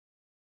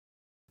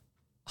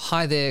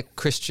Hi there,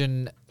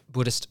 Christian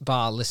Buddhist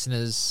bar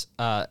listeners.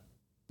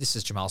 This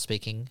is Jamal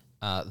speaking,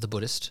 the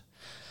Buddhist.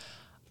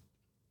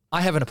 I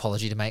have an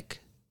apology to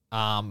make.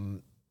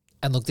 And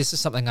look, this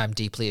is something I'm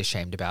deeply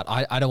ashamed about.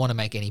 I don't want to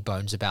make any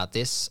bones about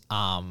this.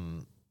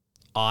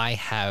 I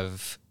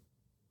have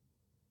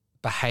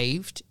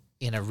behaved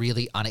in a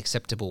really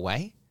unacceptable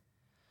way.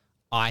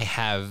 I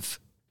have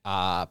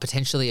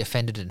potentially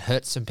offended and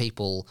hurt some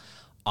people.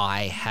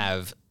 I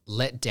have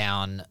let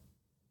down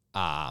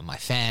my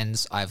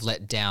fans. I've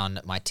let down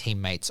my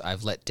teammates.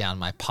 I've let down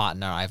my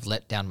partner. I've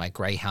let down my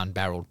greyhound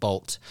barreled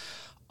bolt.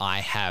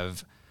 I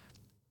have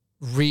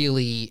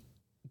really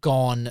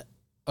gone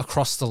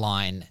across the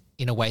line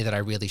in a way that I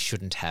really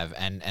shouldn't have.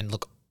 And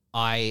look,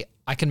 I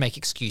can make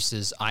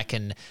excuses. I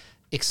can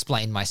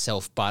explain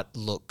myself, but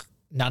look,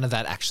 none of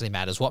that actually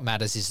matters. What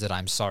matters is that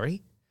I'm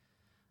sorry.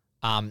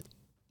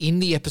 In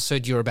the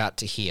episode you're about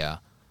to hear,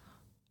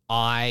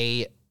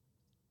 I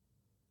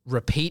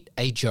repeat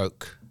a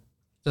joke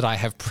that I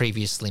have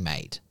previously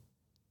made.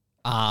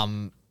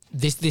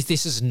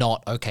 This is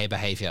not okay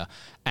behavior,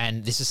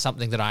 and this is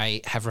something that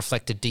I have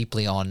reflected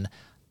deeply on,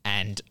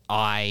 and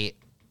I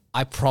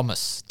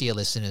promise, dear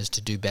listeners,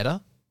 to do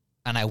better,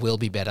 and I will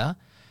be better,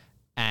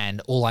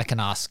 and all I can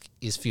ask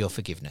is for your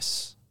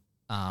forgiveness.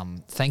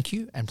 Thank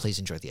you, and please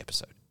enjoy the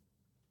episode.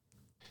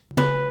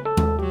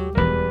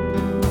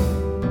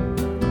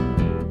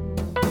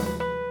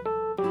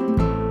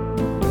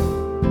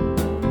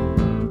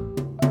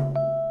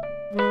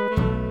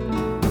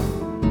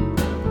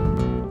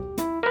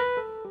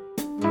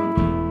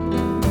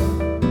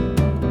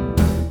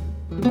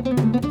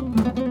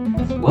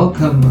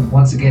 Welcome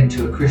once again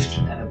to a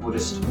Christian and a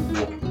Buddhist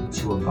walk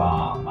into a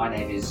bar. My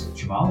name is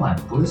Jamal, I'm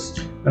a Buddhist.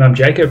 And I'm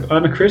Jacob,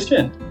 I'm a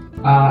Christian.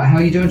 How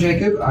are you doing,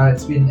 Jacob?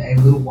 It's been a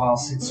little while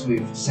since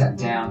we've sat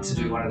down to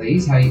do one of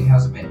these.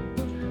 How's it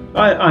been?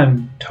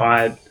 I'm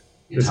tired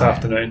this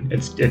afternoon.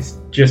 It's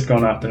just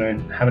gone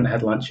afternoon. Haven't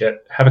had lunch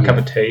yet. Have a cup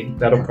of tea.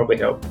 That'll probably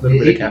help. A little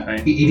bit of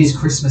caffeine. It is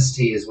Christmas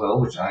tea as well,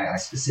 which I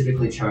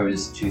specifically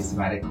chose to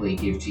thematically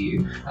give to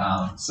you.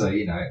 So,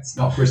 it's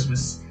not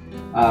Christmas.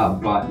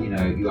 But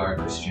you are a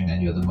Christian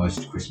and you're the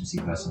most Christmassy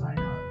person I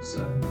know.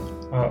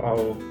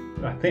 So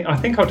I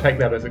think I'll take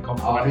that as a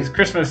compliment. Is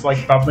Christmas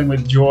like bubbling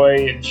with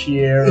joy and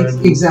cheer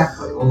and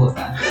exactly all of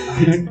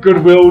that?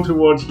 Goodwill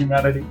towards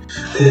humanity.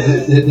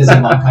 There's a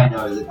monk I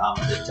know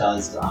that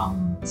does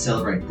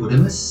celebrate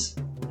Buddhamas.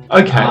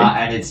 Okay.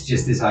 And it's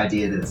just this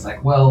idea that it's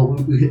like, well,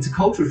 it's a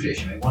cultural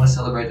tradition. We want to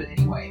celebrate it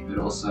anyway, but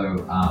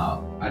also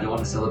I don't want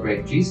to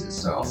celebrate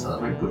Jesus, so I'll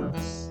celebrate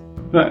Buddhamas.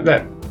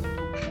 That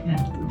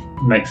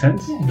makes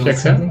sense.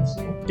 Checks out.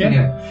 Yeah.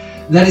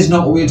 Anyway, that is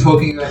not what we're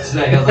talking about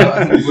today, although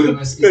I think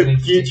Buddhamas is an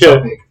interesting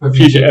topic for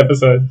future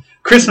episode.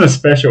 Christmas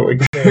special.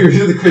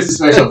 The Christmas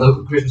special,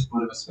 the Christmas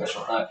Buddhamas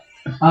special.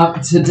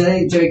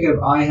 Today,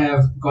 Jacob, I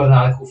have got an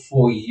article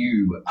for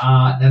you.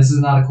 Now, this is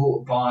an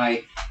article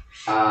by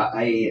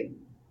a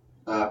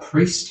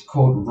priest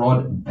called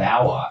Rod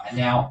Bauer.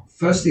 Now,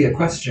 firstly, a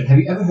question. Have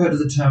you ever heard of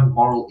the term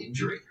moral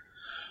injury?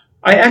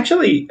 I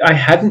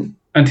hadn't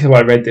until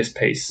I read this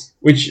piece,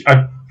 which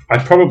I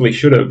probably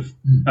should have,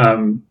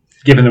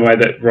 given the way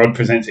that Rod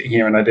presents it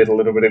here, and I did a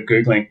little bit of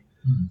Googling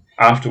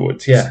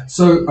afterwards, yeah.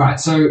 So, all right,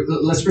 so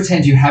let's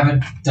pretend you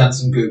haven't done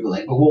some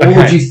Googling, but what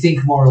would you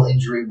think moral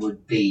injury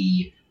would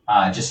be,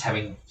 just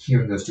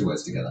hearing those two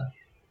words together?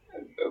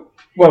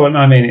 Well,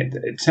 I mean,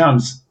 it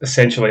sounds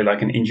essentially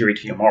like an injury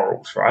to your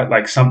morals, right?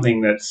 Like something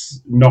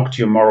that's knocked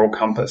your moral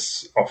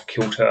compass off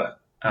kilter,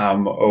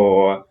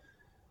 or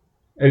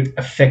it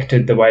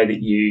affected the way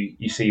that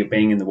you see your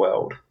being in the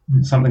world.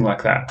 Something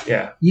like that,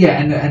 yeah.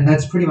 Yeah, and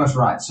that's pretty much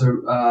right. So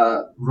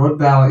Rod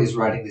Bauer is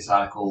writing this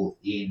article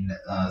in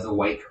the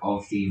wake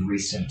of the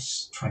recent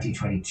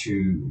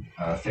 2022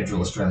 federal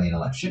Australian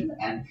election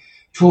and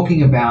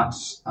talking about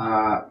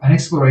an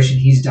exploration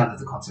he's done of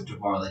the concept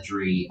of moral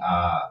injury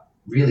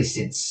really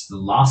since the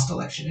last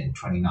election in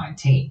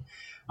 2019.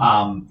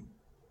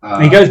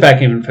 He goes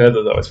back even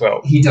further, though, as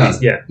well. He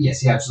does. Yeah.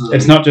 Yes, absolutely.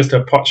 It's not just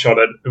a pot shot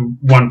at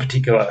one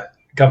particular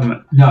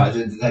government. No,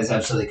 that is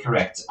absolutely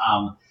correct.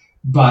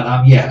 But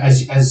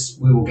as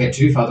we will get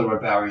to, Father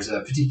Rod Bauer is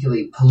a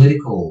particularly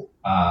political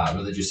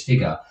religious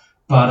figure.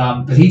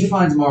 But he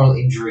defines moral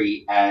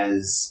injury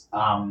as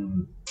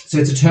so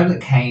it's a term that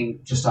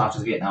came just after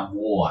the Vietnam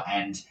War,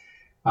 and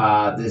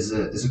there's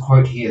a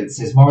quote here that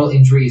says moral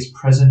injury is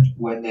present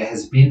when there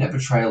has been a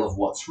betrayal of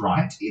what's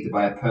right, either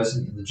by a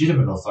person in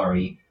legitimate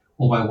authority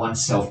or by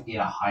oneself in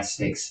a high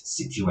stakes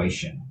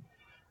situation.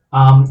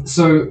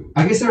 So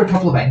I guess there are a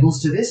couple of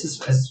angles to this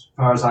as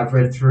far as I've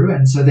read through.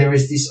 And so there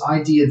is this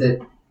idea that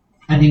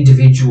an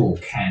individual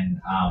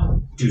can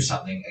do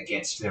something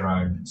against their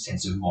own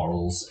sense of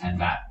morals,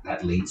 and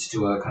that leads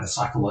to a kind of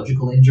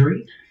psychological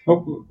injury.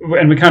 Well,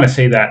 and we kind of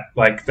see that,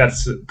 like,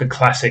 that's the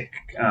classic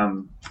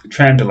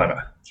tram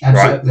dilemma,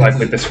 right? Like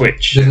with the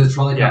switch. The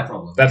trolley car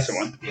problem. That's the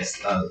one.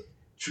 Yes.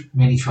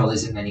 Many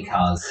trolleys and many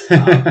cars.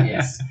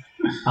 Yes.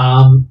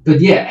 But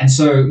yeah, and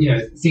so,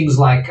 things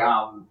like...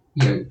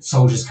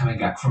 soldiers coming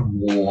back from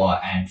war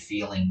and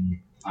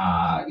feeling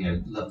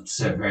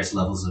various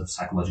levels of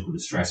psychological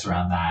distress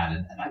around that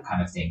and that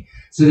kind of thing.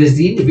 So there's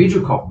the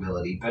individual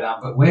culpability,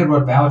 but where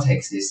Rod Bauer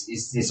takes this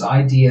is this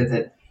idea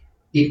that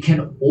it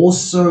can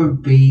also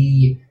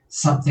be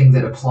something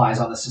that applies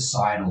on a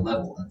societal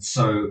level. And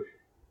so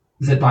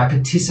that by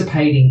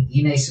participating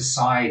in a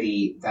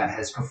society that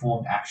has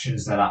performed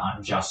actions that are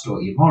unjust or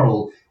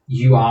immoral,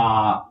 you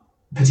are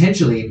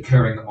potentially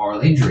incurring a moral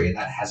injury, and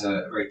that has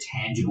a very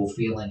tangible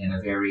feeling and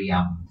a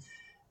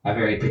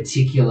very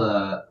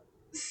particular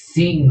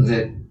thing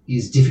that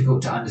is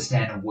difficult to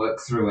understand and work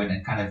through,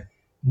 and kind of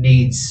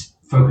needs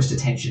focused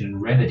attention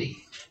and remedy.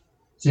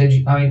 So,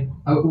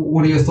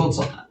 what are your thoughts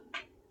on that?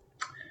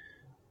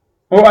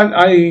 Well,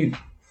 I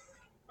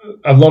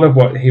a lot of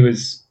what he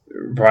was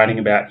writing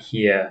about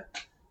here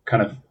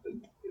kind of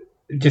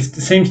just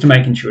seems to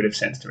make intuitive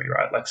sense to me,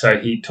 right? Like, so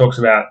he talks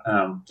about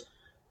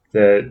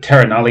the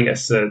terra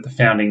nullius, the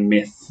founding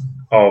myth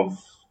of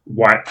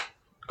white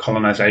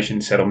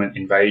colonization, settlement,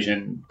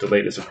 invasion,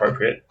 delete as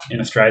appropriate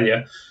in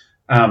Australia,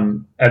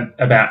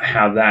 about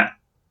how that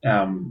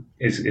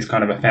is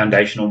kind of a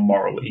foundational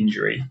moral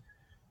injury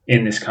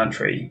in this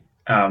country,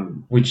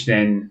 which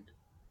then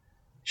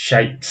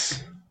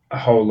shapes a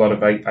whole lot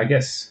of, I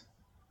guess,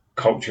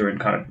 culture and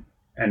kind of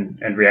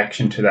and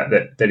reaction to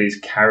that is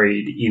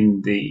carried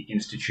in the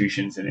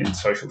institutions and in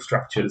social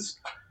structures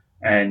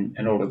and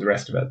all of the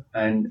rest of it.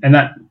 And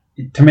that,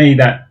 to me,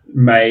 that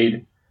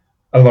made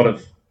a lot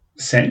of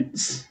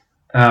sense.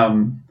 But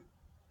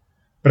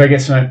I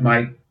guess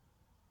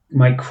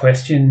my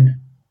question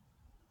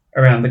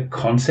around the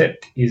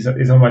concept is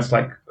almost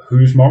like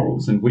whose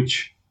morals and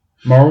which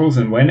morals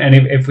and when. And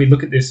if we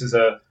look at this as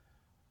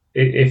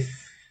if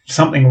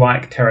something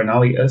like terra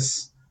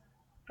nullius,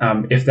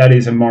 if that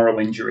is a moral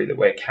injury that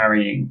we're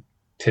carrying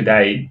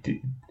today,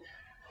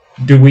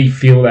 do we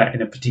feel that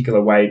in a particular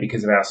way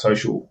because of our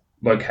social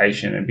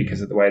location and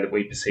because of the way that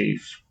we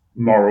perceive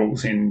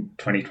morals in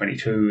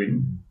 2022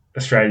 in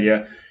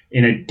Australia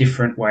in a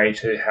different way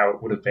to how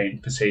it would have been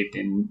perceived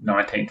in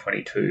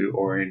 1922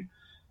 or in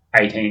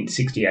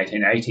 1860,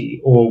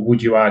 1880? Or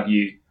would you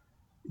argue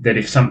that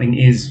if something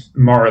is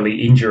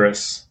morally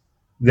injurious,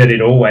 that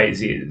it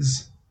always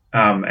is,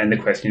 and the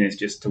question is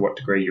just to what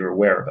degree you're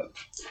aware of it?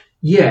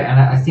 Yeah, and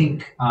I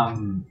think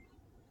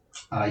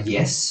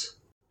yes,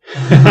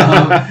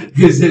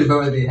 because there's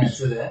probably the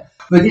answer there.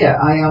 But yeah,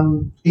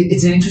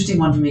 it's an interesting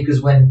one for me because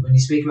when you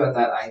speak about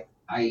that,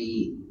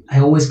 I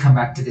always come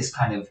back to this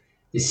kind of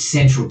this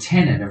central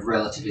tenet of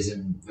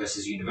relativism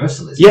versus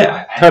universalism. Yeah,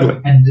 right? totally.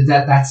 And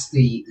that's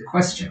the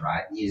question,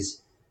 right?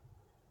 Is,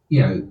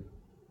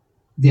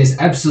 there's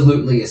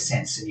absolutely a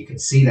sense, and you can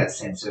see that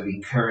sense of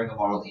incurring a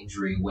moral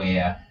injury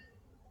where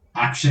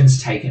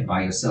actions taken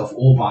by yourself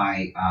or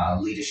by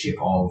leadership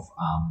of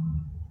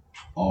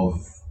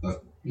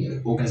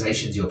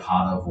organizations you're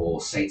part of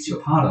or states you're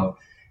part of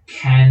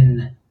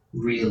can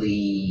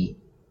really,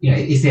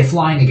 if they're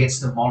flying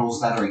against the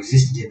morals that are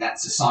existent in that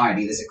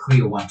society, there's a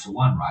clear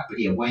one-to-one, right? But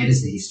where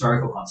does the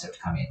historical concept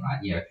come in,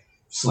 right?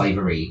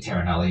 Slavery,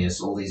 terra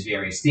nullius, all these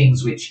various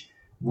things which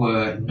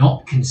were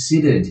not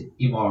considered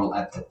immoral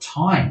at the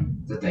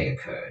time that they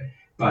occurred.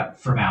 But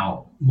from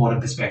our modern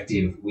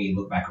perspective, we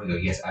look back and we go,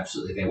 yes,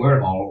 absolutely, they were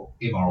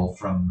immoral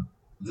from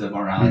the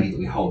morality that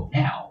we hold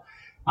now.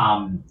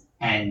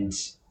 And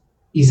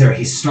is there a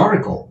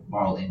historical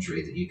moral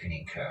injury that you can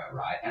incur,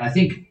 right? And I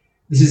think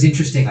this is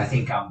interesting. I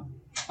think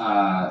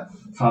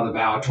Father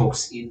Bauer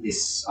talks in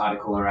this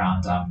article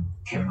around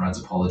Kevin Rudd's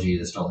apology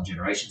to the Stolen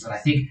Generations. And I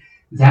think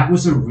that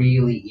was a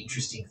really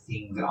interesting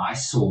thing that I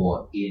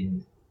saw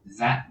in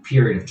that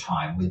period of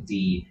time with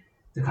the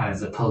kind of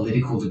the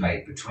political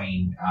debate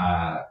between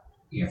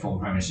former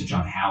Prime Minister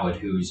John Howard,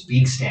 whose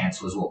big stance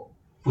was, well,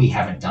 we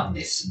haven't done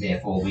this,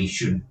 therefore we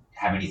shouldn't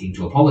have anything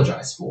to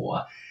apologise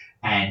for.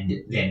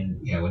 And then,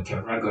 when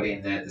Kevin Rudd got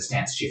in, the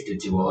stance shifted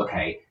to, well,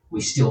 okay,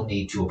 we still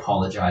need to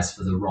apologise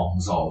for the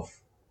wrongs of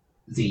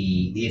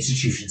the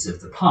institutions of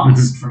the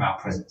past from our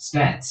present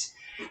stance.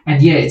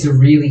 And it's a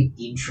really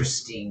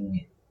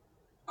interesting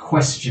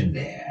question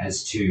there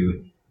as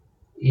to,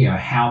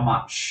 how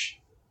much.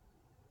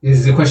 This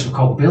is a question of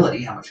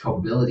culpability. How much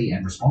culpability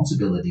and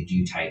responsibility do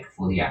you take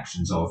for the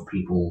actions of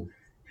people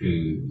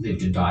who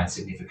lived and died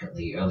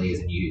significantly earlier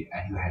than you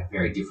and who had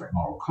very different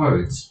moral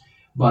codes?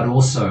 But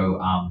also,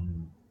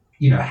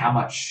 how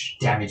much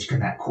damage can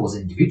that cause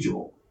an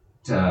individual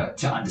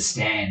to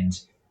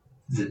understand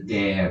that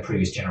their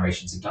previous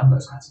generations have done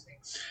those kinds of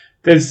things?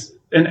 There's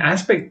an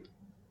aspect.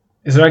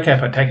 Is it okay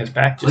if I take us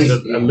back just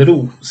a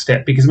little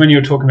step? Because when you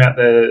were talking about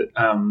the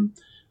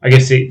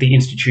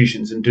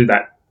institutions and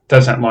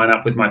does that line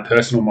up with my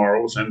personal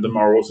morals and the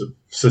morals of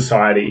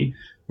society,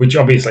 which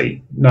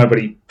obviously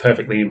nobody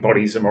perfectly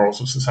embodies the morals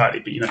of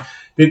society.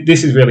 But,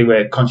 this is really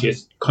where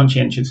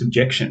conscientious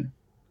objection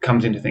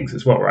comes into things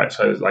as well, right?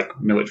 So like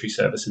military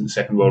service in the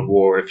Second World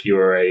War, if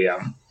you're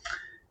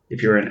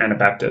an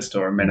Anabaptist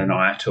or a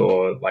Mennonite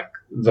or like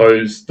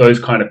those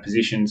kind of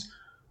positions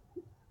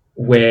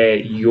where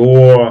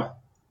your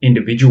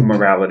individual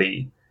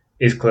morality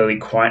is clearly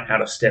quite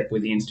out of step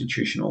with the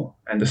institutional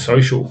and the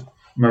social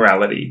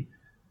morality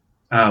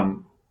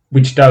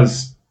which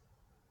does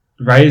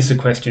raise the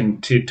question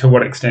to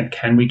what extent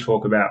can we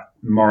talk about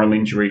moral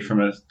injury from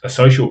a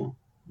social,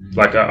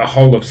 like a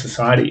whole of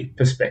society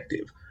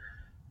perspective.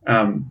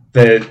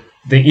 The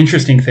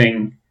interesting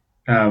thing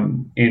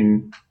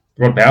in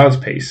Rod Bauer's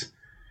piece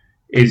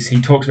is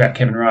he talks about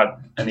Kevin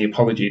Rudd and the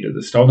apology to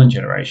the stolen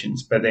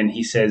generations, but then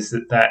he says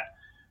that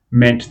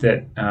meant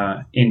that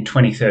in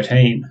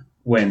 2013,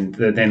 when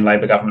the then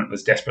Labor government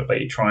was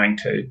desperately trying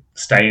to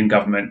stay in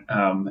government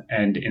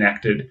and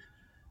enacted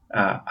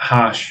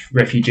harsh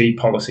refugee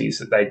policies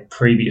that they'd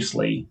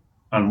previously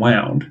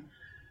unwound,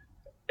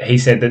 he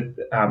said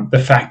that the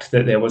fact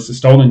that there was the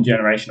stolen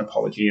generation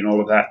apology and all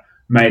of that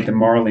made the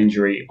moral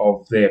injury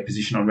of their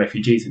position on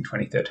refugees in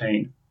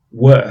 2013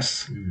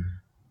 worse.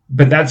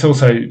 But that's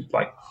also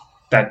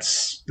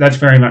that's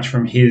very much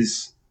from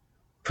his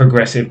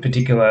progressive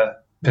particular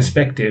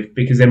perspective,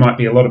 because there might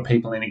be a lot of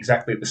people in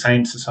exactly the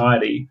same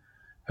society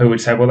who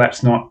would say, well,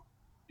 that's not,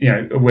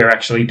 we're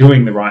actually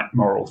doing the right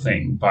moral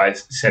thing by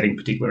setting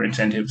particular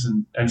incentives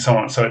and so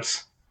on. So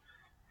it's,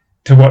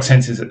 to what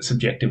sense is it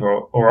subjective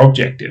or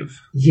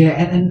objective? Yeah,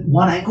 and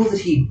one angle that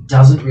he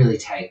doesn't really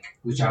take,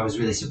 which I was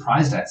really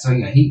surprised at. So,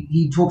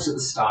 he talks at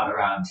the start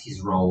around his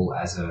role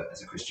as a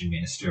Christian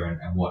minister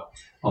and what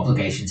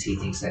obligations he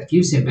thinks that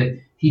gives him, but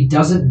he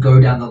doesn't go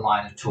down the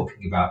line of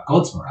talking about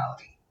God's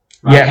morality.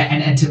 Right? Yeah.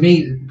 And to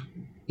me,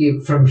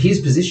 from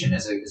his position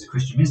as a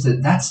Christian minister,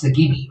 that's the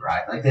gimme,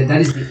 right? Like that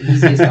is the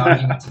easiest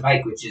argument to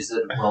make, which is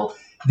that, well,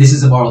 this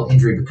is a moral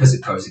injury because it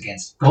goes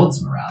against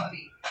God's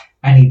morality.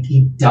 And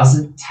he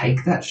doesn't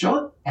take that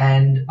shot.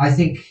 And I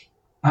think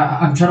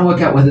I'm trying to work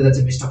out whether that's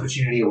a missed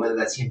opportunity or whether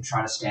that's him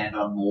trying to stand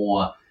on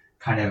more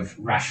kind of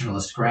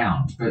rationalist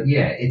ground. But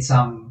yeah, it's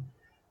I'm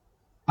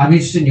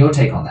interested in your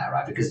take on that,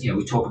 right? Because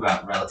we talk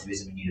about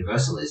relativism and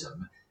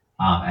universalism,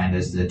 and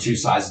there's the two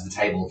sides of the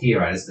table here,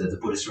 right? As the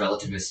Buddhist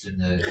relativist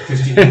and the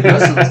Christian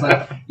universalist.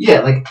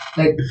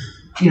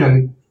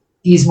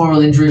 Is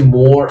moral injury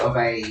more of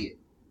a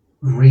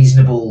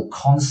reasonable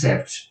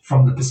concept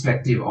from the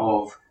perspective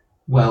of,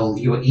 well,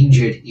 you're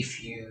injured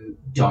if you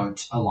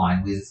don't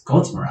align with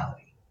God's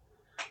morality?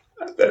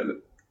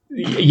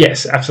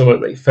 Yes,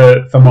 absolutely.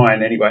 For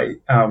mine anyway,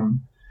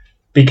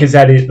 because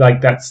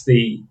that's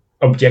the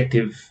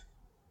objective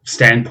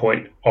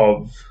standpoint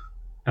of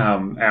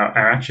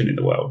our action in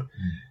the world.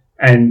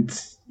 And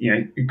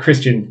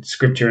Christian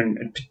scripture,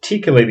 and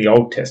particularly the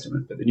Old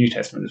Testament, but the New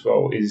Testament as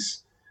well,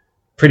 is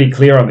pretty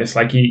clear on this.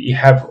 Like you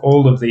have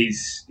all of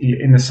these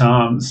in the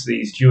Psalms,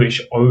 these Jewish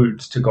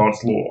odes to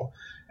God's law,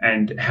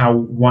 and how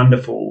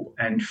wonderful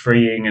and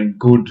freeing and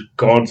good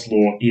God's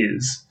law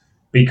is,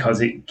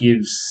 because it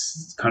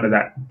gives kind of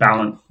that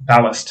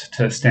ballast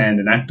to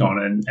stand and act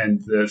on.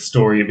 And the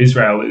story of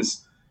Israel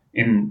is,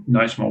 in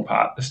no small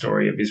part, the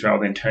story of Israel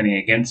then turning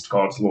against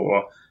God's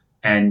law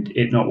and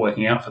it not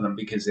working out for them,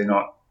 because they're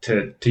not,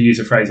 to use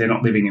a phrase, they're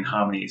not living in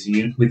harmony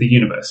with the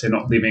universe. They're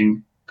not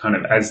living kind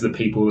of as the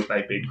people that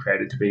they've been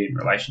created to be in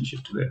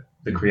relationship to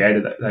the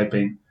Creator that they've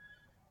been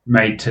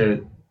made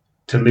to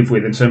live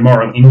with. And so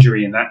moral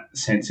injury in that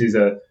sense is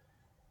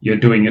you're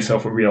doing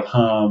yourself a real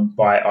harm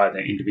by either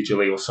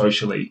individually or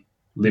socially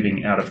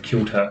living out of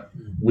kilter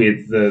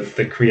with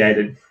the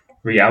created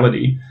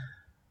reality.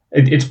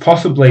 It's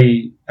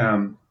possibly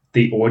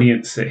the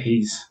audience that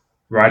he's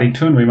writing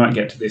to, and we might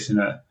get to this in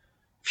a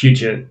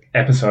future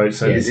episode.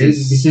 So this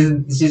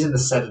isn't the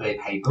Saturday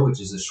Paper, which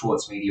is a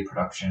Schwartz Media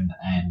production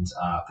and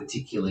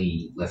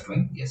particularly left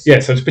wing. Yes. Yeah,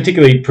 so it's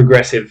particularly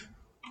progressive,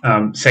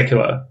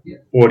 secular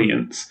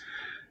audience.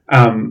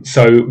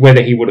 So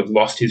whether he would have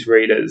lost his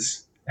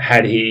readers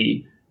had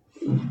he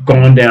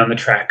gone down the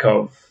track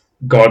of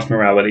God's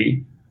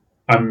morality,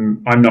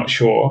 I'm not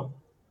sure.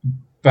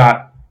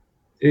 But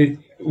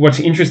what's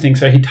interesting,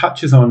 so he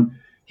touches on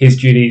his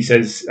duties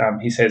as,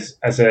 he says,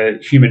 as a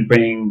human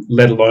being,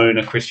 let alone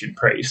a Christian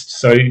priest.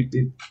 So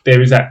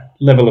there is that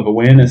level of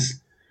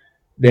awareness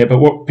there. But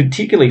what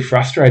particularly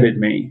frustrated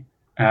me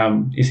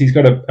is he's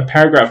got a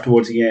paragraph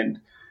towards the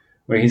end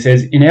where he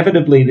says,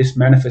 inevitably this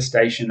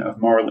manifestation of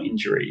moral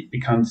injury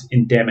becomes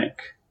endemic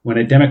when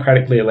a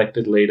democratically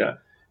elected leader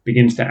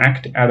begins to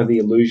act out of the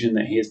illusion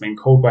that he has been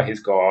called by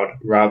his God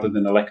rather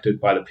than elected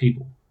by the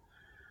people.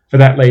 For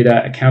that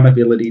leader,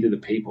 accountability to the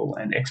people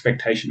and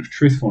expectation of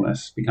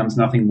truthfulness becomes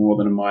nothing more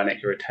than a minor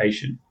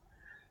irritation.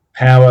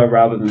 Power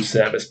rather than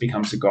service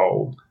becomes a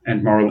goal,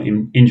 and moral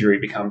injury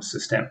becomes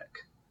systemic.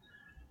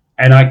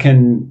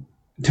 And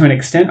to an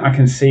extent, I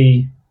can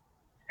see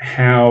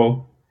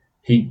how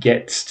he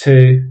gets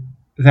to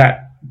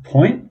that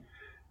point,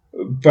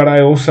 but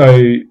I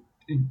also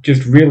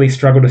just really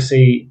struggle to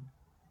see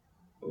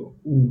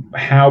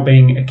how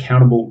being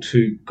accountable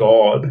to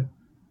God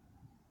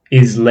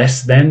is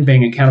less than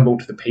being accountable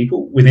to the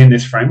people within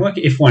this framework,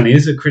 if one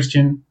is a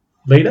Christian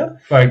leader.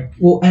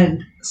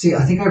 And see,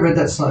 I think I read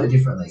that slightly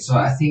differently. So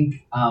I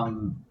think,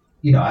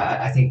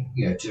 I think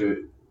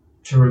to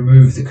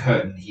remove the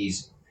curtain,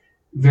 he's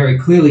very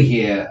clearly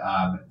here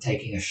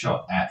taking a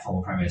shot at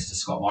former Prime Minister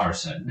Scott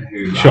Morrison,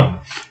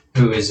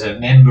 who is a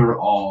member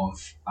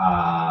of,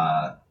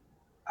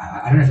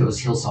 I don't know if it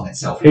was Hillsong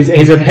itself. He's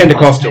a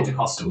Pentecostal.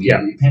 Pentecostal,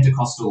 Yeah.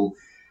 Pentecostal,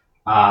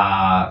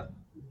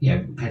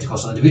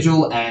 Pentecostal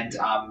individual, and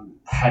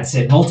had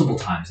said multiple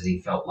times that he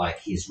felt like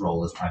his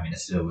role as Prime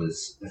Minister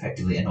was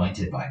effectively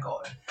anointed by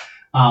God.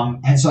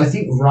 And so I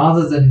think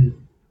rather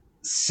than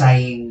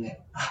saying,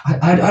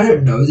 I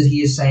don't know that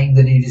he is saying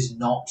that it is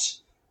not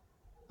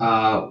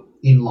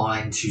in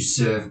line to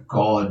serve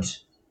God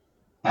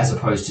as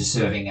opposed to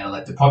serving an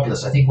elected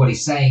populace. I think what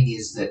he's saying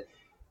is that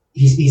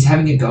he's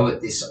having a go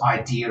at this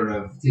idea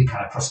of the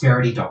kind of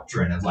prosperity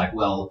doctrine of like,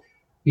 well,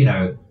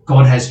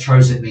 God has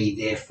chosen me,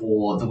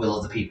 therefore the will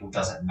of the people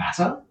doesn't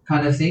matter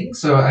kind of thing.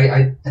 So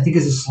I think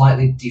it's a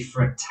slightly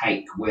different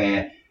take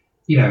where,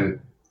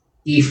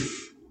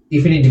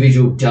 if an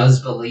individual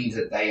does believe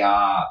that they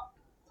are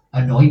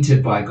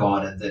anointed by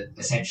God and that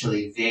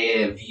essentially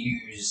their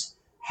views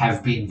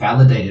have been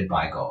validated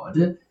by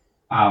God,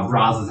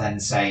 rather than,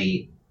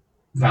 say,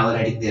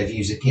 validating their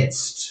views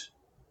against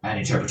an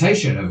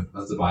interpretation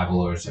of the Bible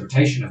or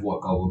interpretation of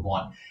what God would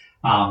want,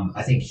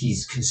 I think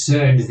he's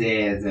concerned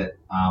there that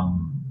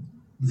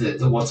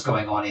that what's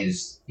going on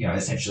is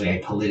essentially a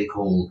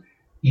political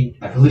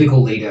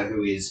leader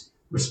who is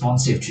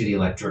responsive to the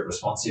electorate,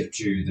 responsive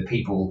to the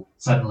people,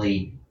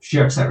 suddenly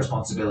shirks that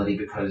responsibility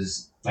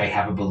because they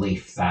have a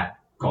belief that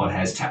God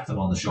has tapped them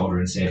on the shoulder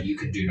and said, "You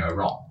can do no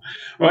wrong."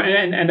 Well,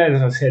 and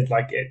as I said,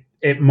 like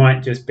it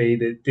might just be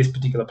that this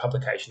particular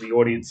publication, the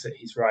audience that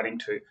he's writing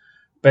to,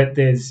 but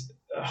there's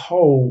a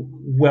whole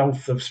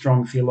wealth of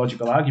strong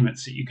theological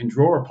arguments that you can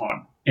draw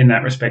upon in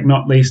that respect,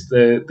 not least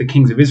the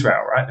kings of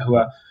Israel, right, who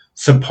are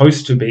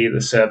supposed to be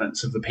the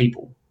servants of the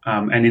people.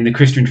 And in the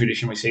Christian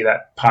tradition, we see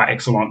that par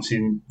excellence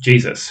in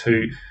Jesus,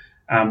 who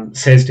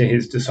says to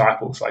his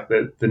disciples, like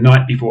the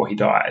night before he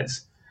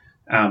dies,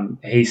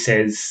 he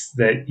says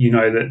that,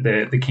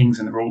 that the kings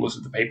and the rulers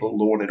of the people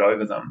lord it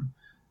over them.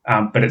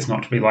 But it's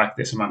not to be like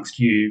this amongst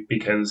you,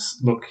 because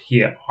look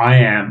here, I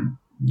am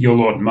your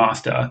Lord and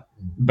Master,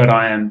 but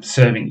I am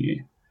serving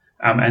you.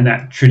 And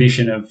that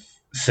tradition of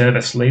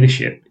service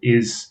leadership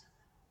is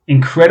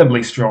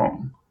incredibly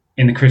strong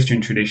in the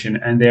Christian tradition.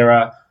 And there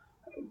are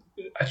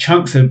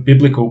chunks of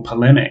biblical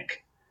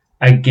polemic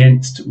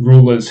against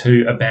rulers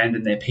who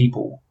abandon their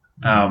people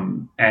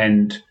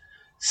and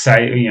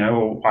say,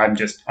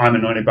 I'm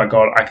anointed by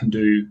God, I can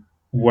do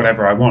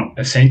whatever I want,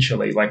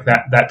 essentially. Like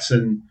that's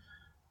an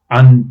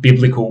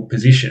unbiblical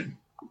position.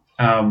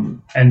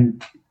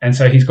 And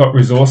so he's got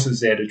resources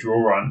there to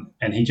draw on,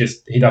 and he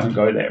doesn't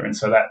go there. And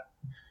so that,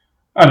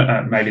 I don't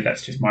know, maybe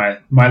that's just my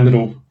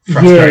little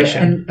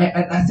frustration. Yeah,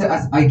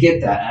 and I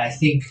get that. And I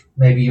think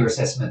maybe your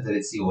assessment that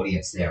it's the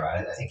audience there,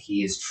 right? I think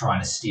he is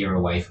trying to steer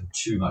away from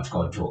too much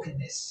God talk in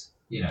this,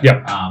 Yeah.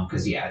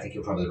 Because, I think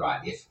you're probably right.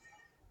 If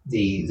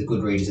the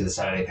good readers of the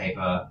Saturday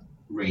paper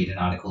read an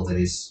article that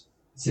is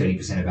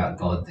 30% about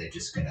God, they're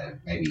just going to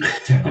maybe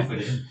turn off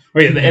it.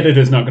 Well, yeah, the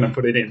editor's not going to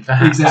put it in,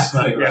 perhaps.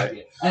 Exactly, right.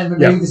 Yeah. And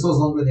maybe this was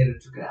longer than the editor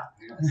took it out.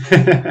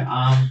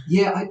 I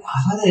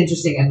find that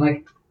interesting. And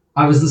like,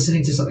 I was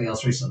listening to something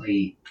else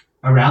recently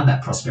around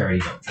that prosperity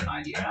doctrine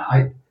idea. And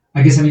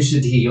I guess I'm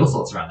interested to hear your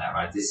thoughts around that,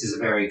 right? This is a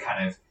very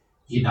kind of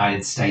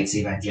United States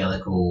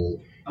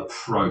evangelical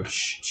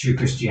approach to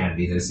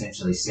Christianity that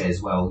essentially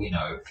says, well,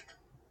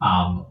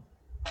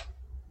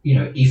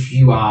 if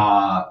you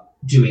are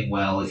doing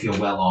well, if you're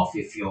well off,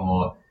 if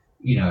you're,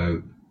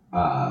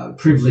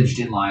 privileged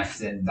in life,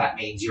 then that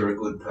means you're a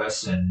good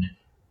person.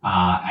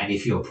 And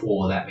if you're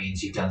poor, that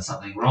means you've done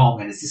something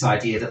wrong. And it's this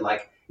idea that,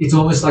 like, it's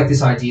almost like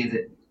this idea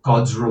that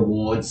God's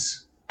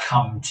rewards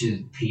come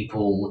to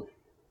people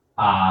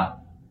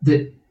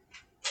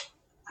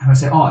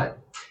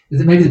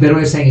maybe the better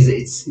way of saying it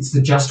is it's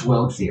the just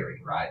world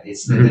theory, right?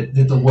 It's that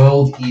the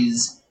world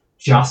is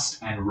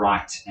just and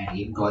right and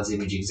in God's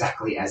image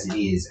exactly as it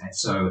is. And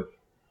so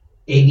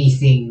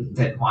anything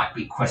that might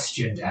be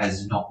questioned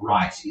as not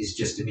right is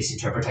just a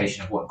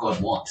misinterpretation of what God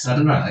wants. I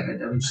don't know. I'm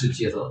interested in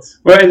your thoughts.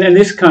 Well, and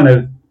this kind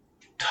of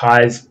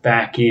ties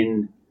back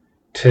in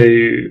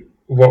to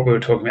what we were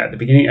talking about at the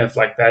beginning of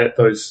like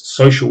those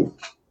social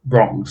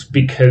wrongs,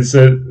 because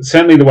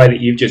certainly the way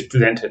that you've just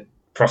presented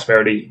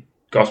prosperity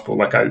gospel,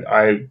 like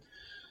I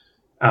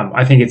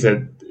think it's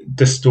a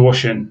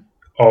distortion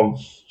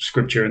of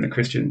scripture and the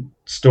Christian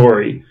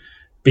story,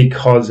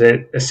 because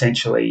it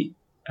essentially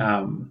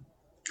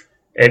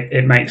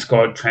it makes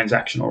God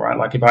transactional, right?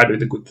 Like if I do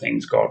the good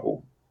things, God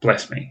will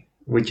bless me,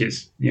 which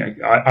is,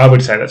 I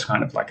would say that's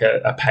kind of like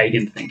a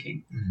pagan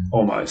thinking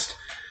almost.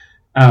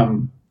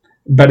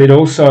 But it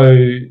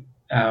also,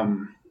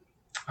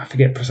 I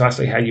forget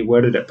precisely how you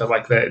worded it, but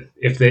like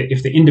if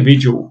the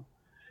individual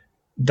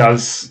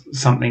does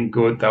something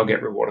good, they'll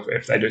get rewarded.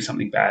 If they do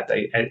something bad,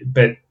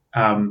 it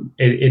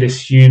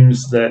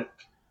assumes that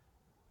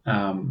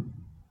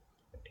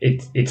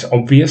it's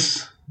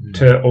obvious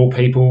to all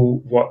people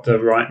what the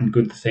right and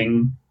good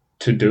thing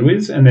to do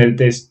is, and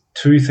there's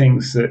two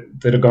things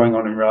that are going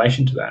on in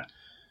relation to that.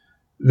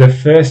 The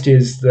first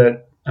is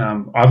that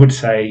I would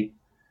say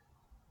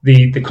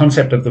the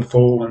concept of the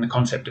fall and the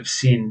concept of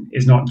sin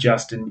is not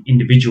just an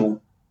individual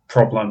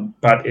problem,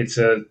 but it's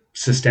a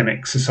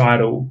systemic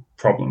societal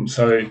problem.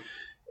 So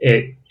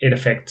it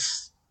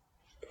affects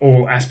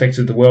all aspects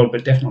of the world,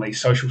 but definitely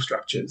social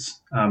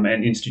structures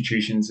and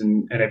institutions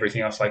and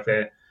everything else. Like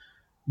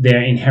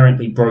they're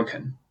inherently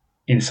broken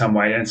in some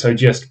way, and so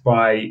just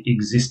by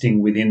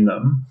existing within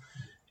them,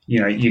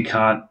 you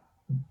can't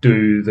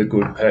do the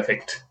good,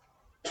 perfect,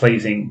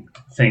 pleasing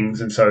things,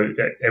 and so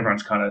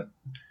everyone's kind of,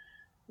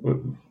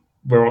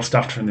 we're all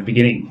stuffed from the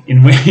beginning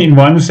in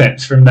one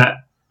sense from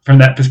that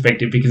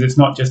perspective, because it's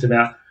not just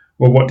about,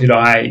 well, what did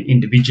I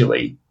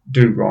individually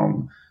do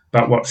wrong,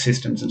 but what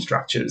systems and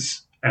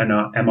structures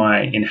am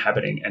I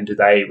inhabiting, and do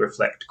they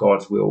reflect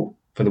God's will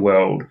for the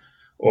world,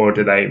 or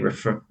do they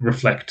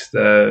reflect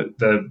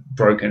the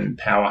broken,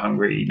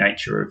 power-hungry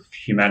nature of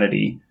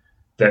humanity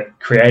that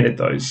created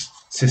those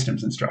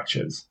systems and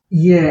structures?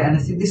 Yeah, and I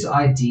think this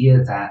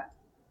idea that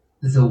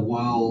the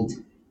world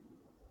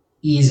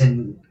is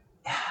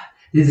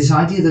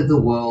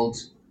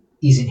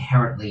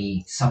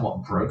inherently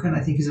somewhat broken,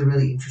 I think, is a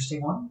really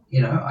interesting one.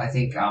 I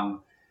think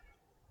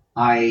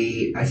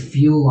I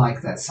feel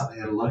like that's something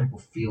that a lot of people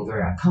feel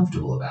very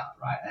uncomfortable about,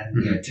 right?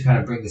 And to kind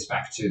of bring this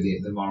back to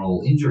the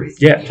moral injury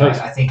thing,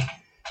 I think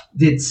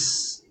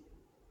it's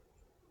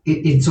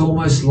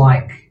almost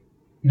like,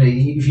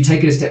 if you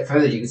take it a step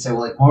further, you could say,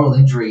 well, like, moral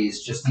injury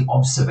is just the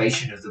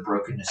observation of the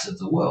brokenness of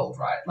the world,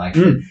 right? Like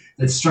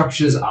that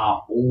structures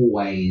are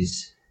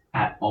always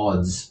at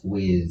odds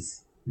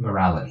with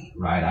morality,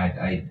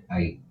 right?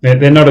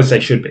 They're not as they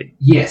should be.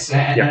 Yes,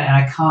 and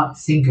I can't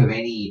think of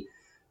any,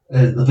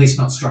 at least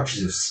not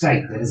structures of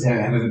state, that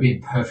have ever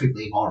been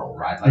perfectly moral,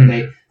 right?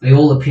 Like they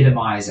all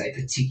epitomize a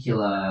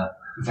particular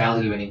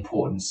value and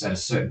importance at a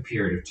certain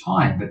period of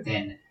time, but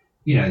then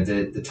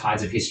the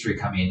tides of history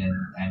come in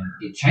and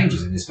it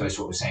changes. And this goes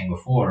to what we were saying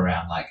before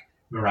around like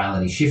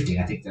morality shifting.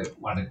 I think that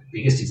one of the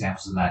biggest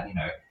examples of that,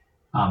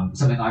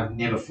 something I've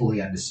never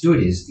fully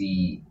understood is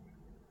the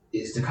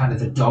kind of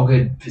the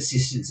dogged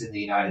persistence in the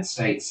United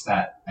States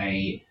that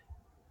a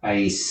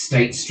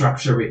state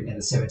structure written in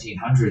the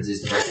 1700s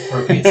is the most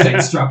appropriate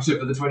state structure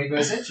for the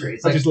 21st century.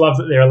 I just love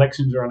that their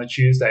elections are on a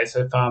Tuesday,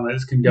 so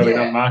farmers can go in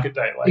on market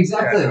day.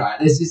 Exactly right.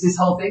 There's just this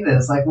whole thing that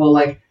it's like, well,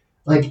 like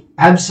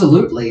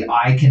absolutely,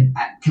 I can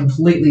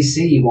completely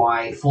see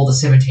why for the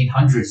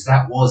 1700s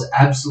that was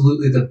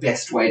absolutely the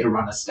best way to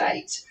run a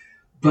state.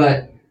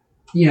 But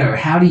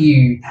how do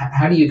you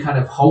kind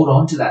of hold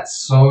on to that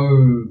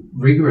so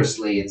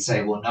rigorously and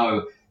say, well,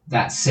 no,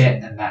 that's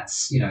set and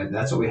that's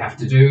what we have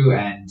to do,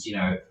 and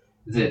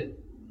that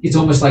it's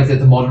almost like that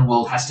the modern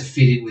world has to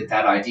fit in with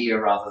that idea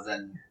rather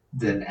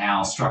than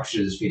our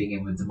structures fitting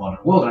in with the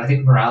modern world. And I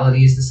think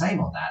morality is the same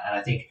on that. And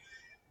I think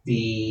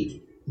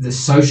the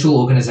social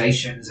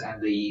organizations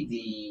and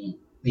the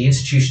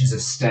institutions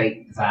of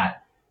state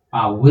that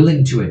are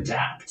willing to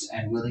adapt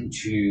and willing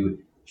to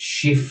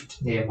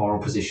shift their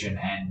moral position,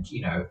 and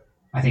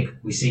I think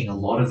we're seeing a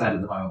lot of that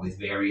at the moment with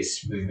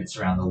various movements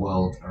around the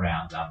world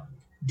around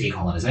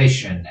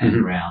decolonization and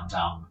around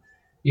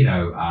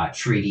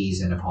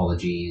treaties and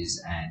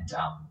apologies and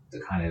the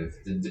kind of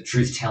the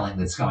truth telling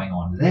that's going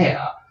on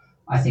there.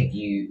 I think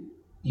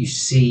you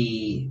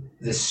see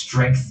the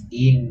strength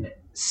in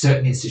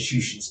certain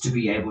institutions to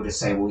be able to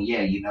say, well,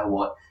 yeah, you know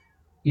what,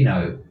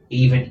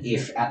 even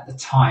if at the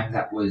time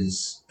that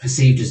was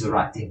perceived as the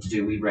right thing to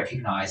do, we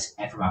recognize,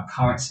 and from our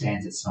current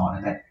stance it's not,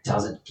 and that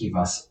doesn't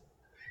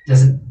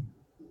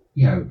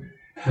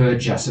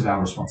purge us of our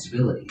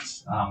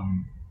responsibilities.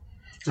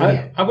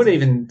 I would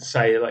even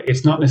say, like,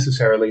 it's not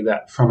necessarily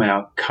that from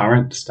our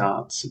current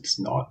stance it's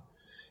not.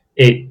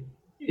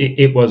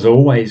 It was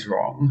always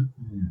wrong,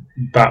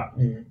 but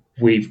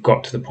we've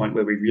got to the point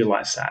where we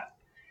realise that.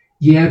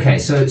 Yeah. Okay.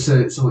 So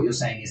what you're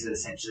saying is that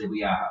essentially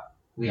we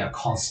are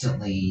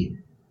constantly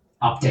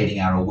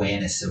updating our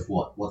awareness of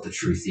what the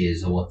truth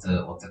is, or what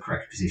the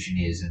correct position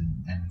is, and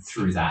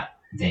through that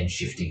then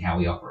shifting how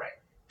we operate.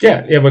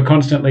 Yeah. We're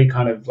constantly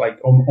kind of like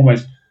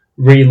almost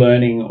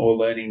relearning or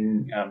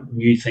learning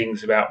new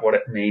things about what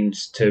it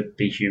means to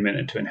be human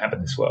and to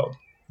inhabit this world.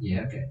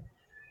 Yeah. Okay.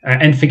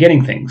 And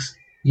forgetting things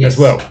as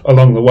well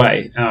along the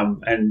way.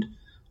 And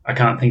I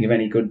can't think of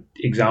any good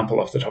example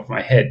off the top of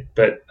my head,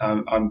 but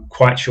I'm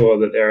quite sure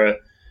that there are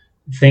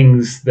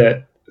things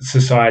that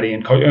society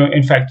and culture,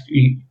 in fact,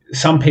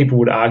 some people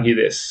would argue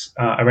this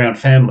around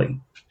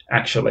family,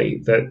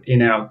 actually, that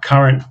in our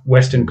current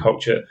Western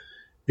culture,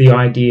 the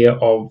idea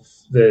of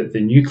the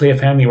nuclear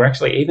family, or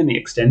actually even the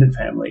extended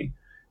family,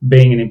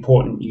 being an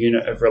important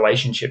unit of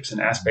relationships and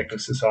aspect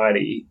of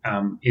society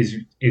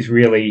is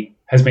really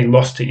has been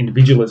lost to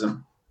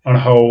individualism on a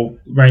whole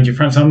range of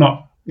fronts. I'm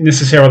not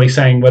necessarily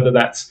saying whether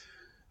that's,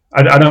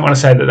 I don't want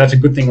to say that that's a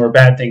good thing or a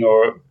bad thing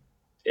or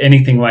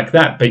anything like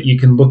that, but you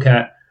can look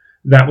at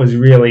that was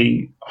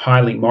really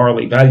highly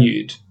morally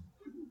valued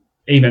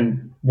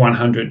even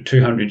 100,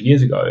 200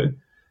 years ago,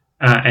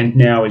 and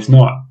now is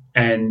not.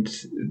 And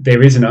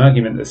there is an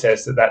argument that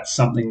says that that's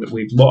something that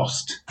we've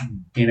lost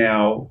in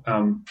our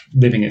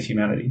living as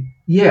humanity.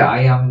 Yeah,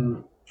 I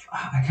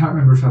can't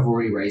remember if I've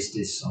already raised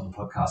this on the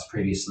podcast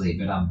previously,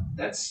 but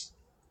that's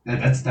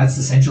that's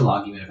the central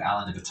argument of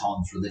Alain de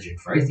Botton's Religion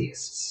for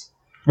Atheists.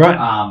 Right.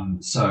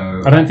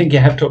 So I don't think you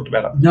have talked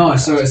about it. No.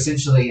 So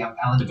essentially,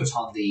 Alain de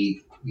Botton,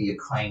 the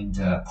acclaimed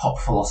pop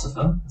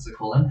philosopher, as they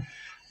call him,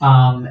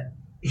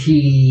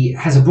 he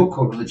has a book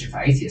called Religion for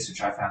Atheists,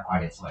 which I found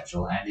quite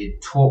influential, and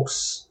it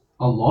talks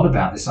a lot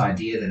about this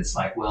idea that it's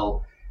like,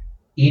 well,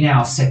 in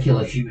our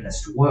secular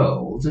humanist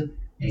world, and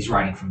he's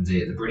writing from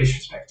the British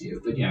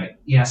perspective, but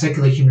in our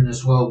secular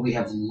humanist world, we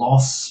have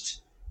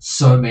lost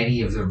so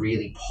many of the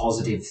really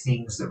positive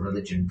things that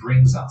religion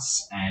brings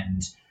us,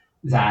 and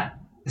that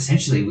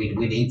essentially we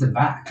need them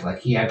back.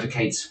 Like, he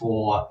advocates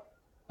for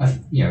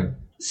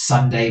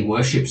Sunday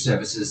worship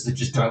services that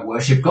just don't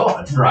worship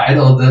God, right?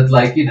 Or that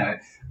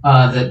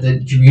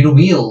the communal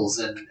meals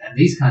and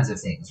these kinds of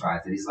things,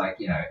 right? That he's like,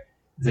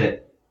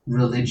 that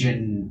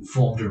religion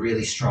formed a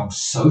really strong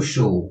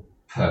social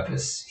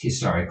purpose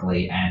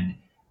historically, and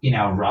in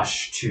our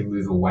rush to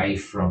move away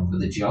from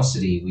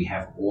religiosity, we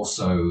have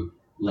also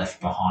left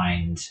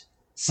behind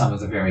some of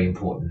the very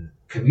important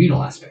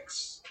communal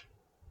aspects.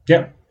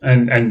 Yeah,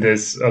 and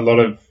there's a lot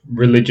of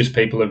religious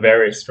people of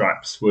various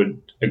stripes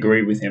would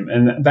agree with him,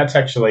 and that's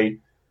actually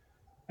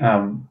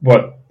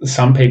what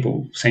some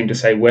people seem to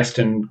say.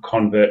 Western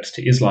converts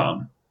to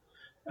Islam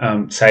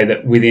say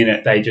that within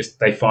it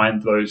they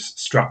find those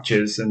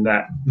structures and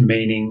that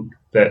meaning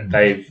that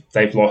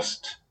they've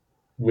lost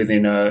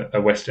within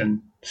a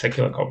Western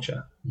secular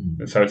culture.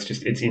 And so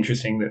it's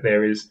interesting that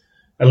there is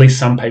at least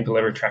some people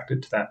are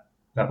attracted to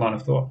that line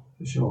of thought.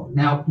 For sure.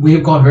 Now, we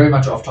have gone very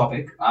much off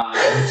topic,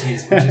 which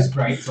is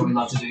great. It's what we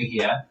love to do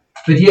here.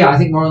 But yeah, I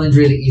think moral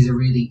injury is a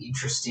really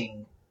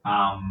interesting.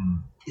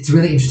 It's a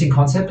really interesting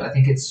concept. I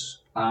think it's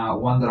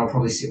one that I'll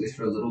probably sit with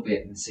for a little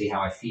bit and see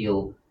how I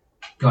feel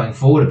going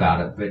forward about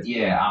it. But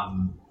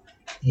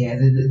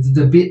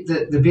the bit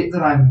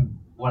that I'm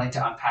wanting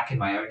to unpack in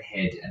my own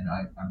head, and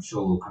I'm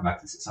sure we'll come back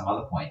to this at some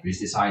other point, is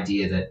this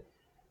idea that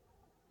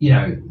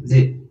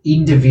the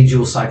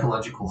individual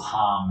psychological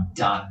harm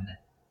done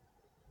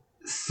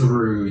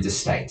through the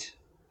state,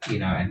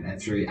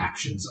 and through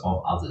actions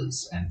of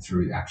others and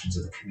through actions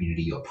of the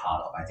community you're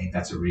part of. I think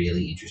that's a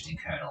really interesting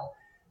kernel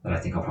that I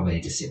think I'll probably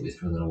need to sit with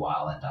for a little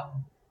while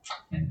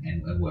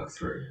and work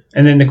through.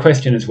 And then the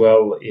question as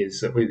well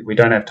is that we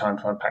don't have time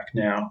to unpack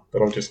now,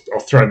 but I'll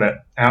throw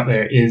that out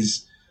there,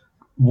 is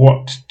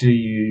what do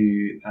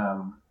you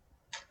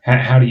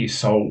how do you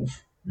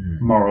solve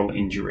moral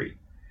injury?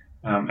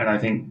 And I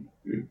think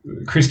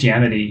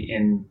Christianity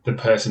in the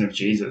person of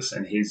Jesus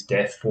and his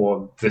death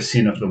for the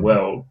sin of the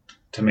world,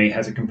 to me,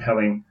 has a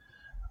compelling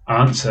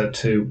answer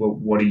to, well,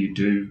 what do you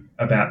do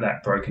about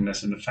that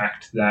brokenness and the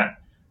fact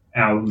that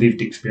our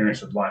lived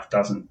experience of life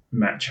doesn't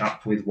match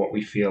up with what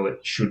we feel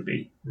it should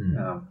be.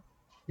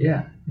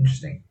 Yeah,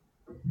 interesting.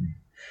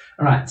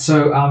 All right,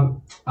 so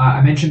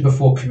I mentioned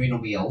before communal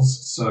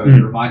meals, so it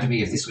reminded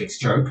me of this week's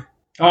joke.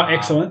 Oh,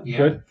 excellent.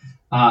 Good.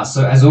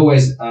 So as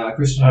always,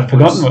 Christian... I've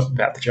forgotten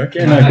about the joke.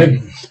 Good. Never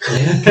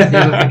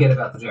forget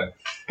about the joke.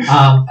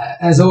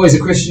 As always, a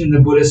Christian and a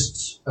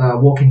Buddhist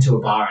walk into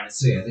a bar, and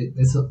they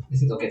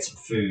think they'll get some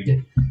food.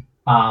 They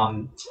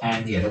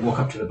walk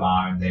up to the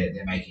bar and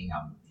they're making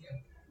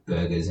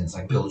burgers, and it's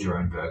like, build your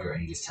own burger,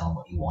 and you just tell them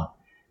what you want.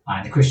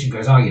 And the Christian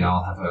goes,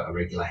 I'll have a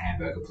regular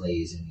hamburger,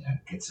 please, and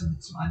get some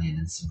onion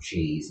and some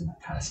cheese and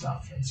that kind of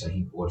stuff. And so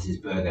he orders his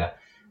burger,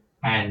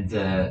 and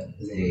the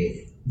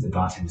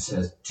bartender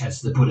turns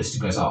to the Buddhist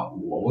and goes,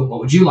 what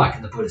would you like?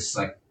 And the Buddhist is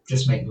like,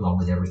 just make me one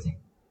with everything.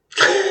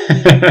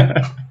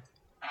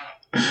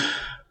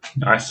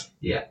 Nice.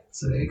 Yeah,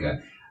 so there you go.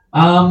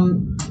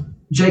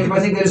 Jacob, I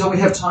think that is all we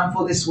have time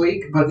for this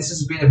week, but this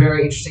has been a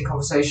very interesting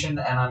conversation,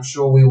 and I'm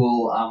sure we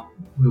will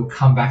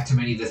come back to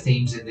many of the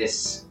themes in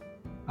this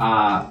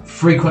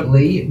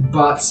frequently.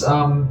 But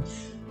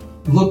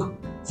look,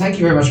 thank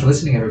you very much for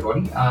listening,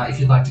 everybody.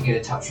 If you'd like to get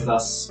in touch with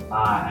us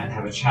and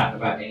have a chat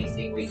about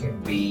anything, we can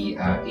be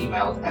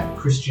emailed at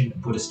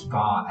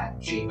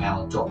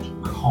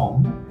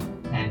christianbuddhistbar@gmail.com.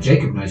 And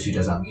Jacob knows who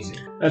does our music.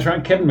 That's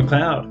right, Kevin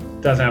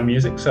McLeod does our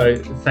music. So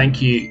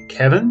thank you,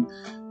 Kevin,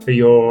 for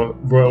your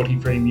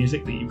royalty-free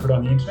music that you put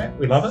on the internet.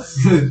 We love it.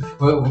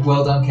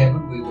 well done,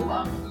 Kevin. We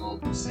will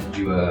send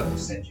you a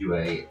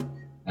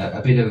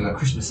bit of a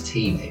Christmas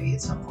tea maybe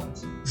at some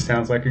point.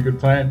 Sounds like a good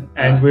plan.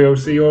 And we'll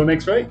see you all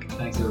next week.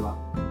 Thanks, everyone.